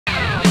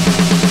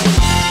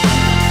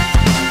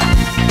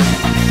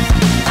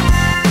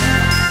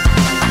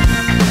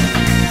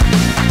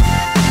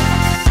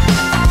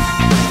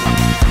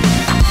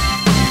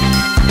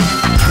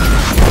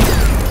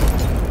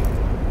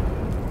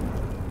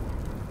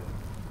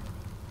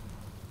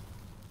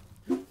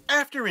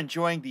After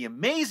enjoying the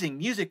amazing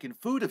music and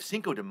food of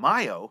Cinco de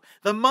Mayo,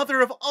 the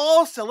mother of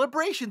all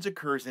celebrations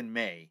occurs in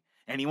May.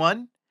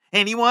 Anyone?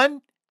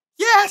 Anyone?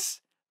 Yes!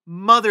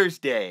 Mother's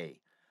Day.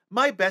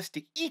 My best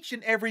to each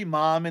and every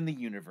mom in the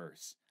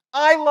universe.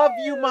 I love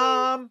you,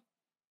 Mom!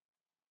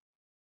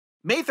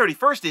 May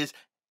 31st is...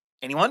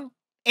 Anyone?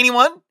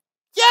 Anyone?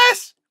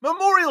 Yes!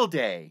 Memorial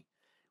Day.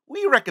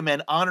 We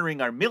recommend honoring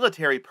our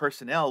military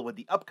personnel with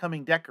the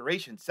upcoming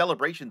decoration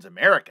Celebrations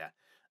America,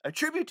 a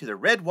tribute to the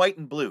red, white,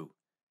 and blue.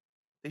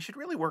 They should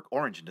really work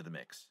orange into the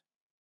mix.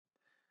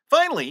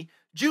 Finally,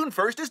 June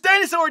 1st is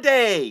Dinosaur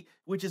Day,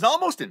 which is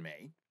almost in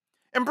May.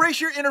 Embrace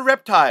your inner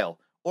reptile,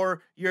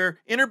 or your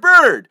inner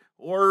bird,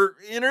 or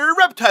inner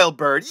reptile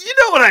bird. You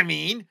know what I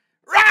mean.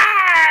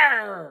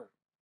 Rawr!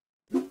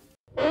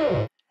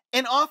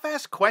 An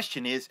off-ask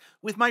question is,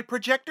 with my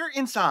projector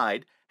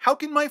inside, how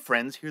can my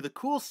friends hear the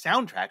cool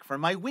soundtrack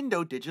from my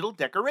window digital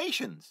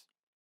decorations?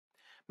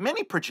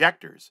 Many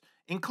projectors,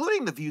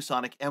 including the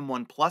ViewSonic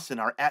M1 Plus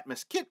and our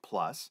Atmos Kit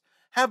Plus,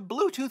 have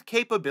Bluetooth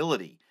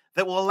capability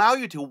that will allow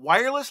you to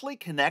wirelessly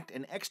connect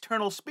an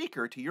external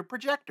speaker to your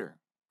projector.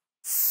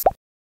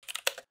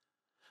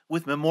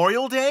 With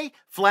Memorial Day,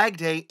 Flag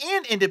Day,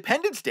 and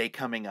Independence Day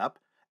coming up,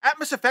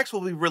 AtmosFX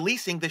will be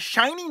releasing the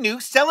shiny new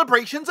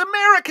Celebrations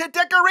America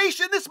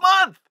decoration this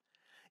month!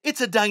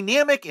 It's a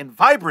dynamic and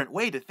vibrant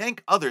way to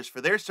thank others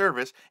for their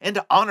service and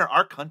to honor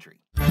our country.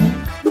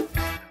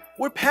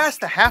 We're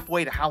past the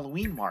halfway to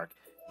Halloween mark,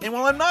 and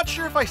while I'm not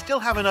sure if I still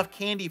have enough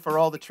candy for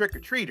all the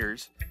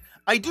trick-or-treaters,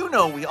 I do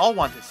know we all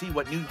want to see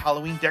what new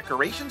Halloween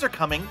decorations are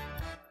coming.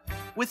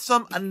 With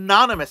some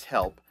anonymous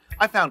help,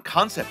 I found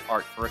concept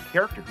art for a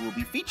character who will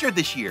be featured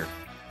this year.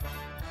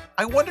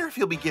 I wonder if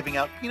he'll be giving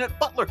out peanut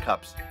butler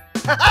cups.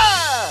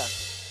 Ha-ha!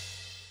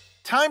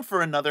 Time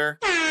for another...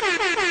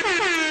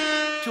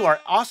 To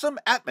our awesome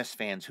Atmos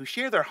fans who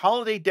share their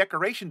holiday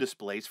decoration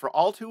displays for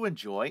all to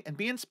enjoy and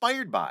be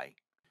inspired by.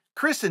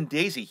 Chris and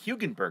Daisy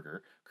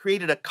Hugenberger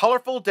created a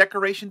colorful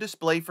decoration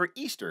display for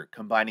Easter,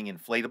 combining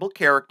inflatable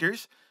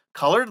characters,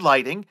 colored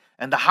lighting,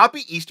 and the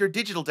Happy Easter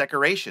digital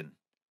decoration.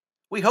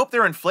 We hope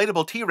their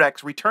inflatable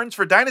T-Rex returns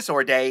for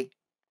Dinosaur Day.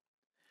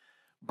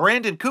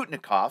 Brandon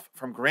Kutnikoff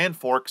from Grand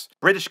Forks,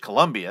 British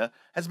Columbia,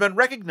 has been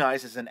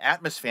recognized as an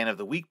Atmos Fan of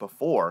the Week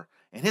before,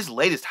 and his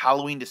latest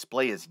Halloween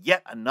display is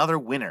yet another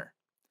winner.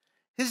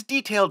 His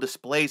detailed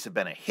displays have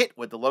been a hit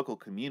with the local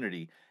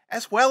community,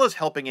 as well as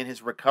helping in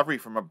his recovery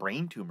from a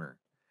brain tumor.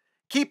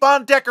 Keep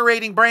on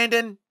decorating,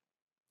 Brandon!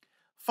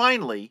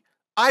 Finally,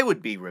 I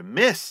would be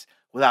remiss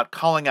without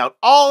calling out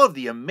all of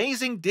the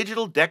amazing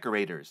digital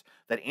decorators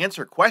that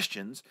answer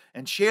questions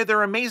and share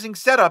their amazing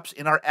setups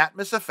in our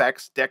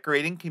AtmosFX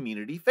Decorating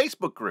Community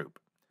Facebook group.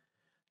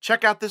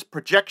 Check out this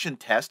projection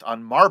test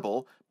on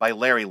Marble by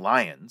Larry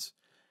Lyons,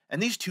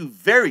 and these two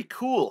very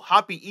cool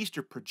Happy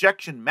Easter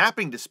projection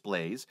mapping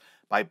displays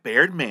by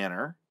Baird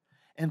Manor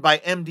and by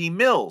MD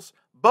Mills,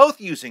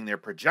 both using their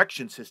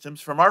projection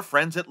systems from our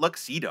friends at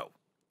Luxido.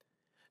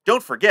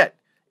 Don't forget,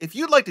 if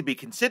you'd like to be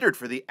considered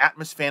for the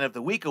Atmos Fan of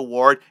the Week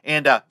award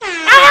and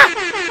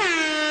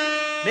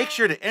make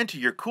sure to enter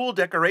your cool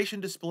decoration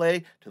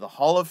display to the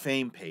Hall of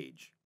Fame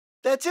page.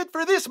 That's it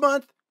for this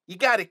month. You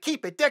gotta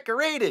keep it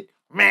decorated.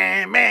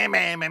 Meh, meh,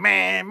 meh, meh,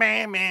 meh,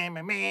 meh, meh,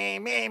 meh, meh,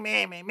 meh,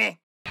 meh, meh, meh.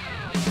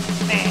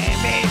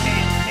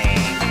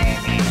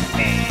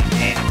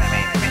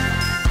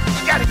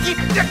 You gotta keep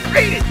it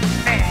decorated!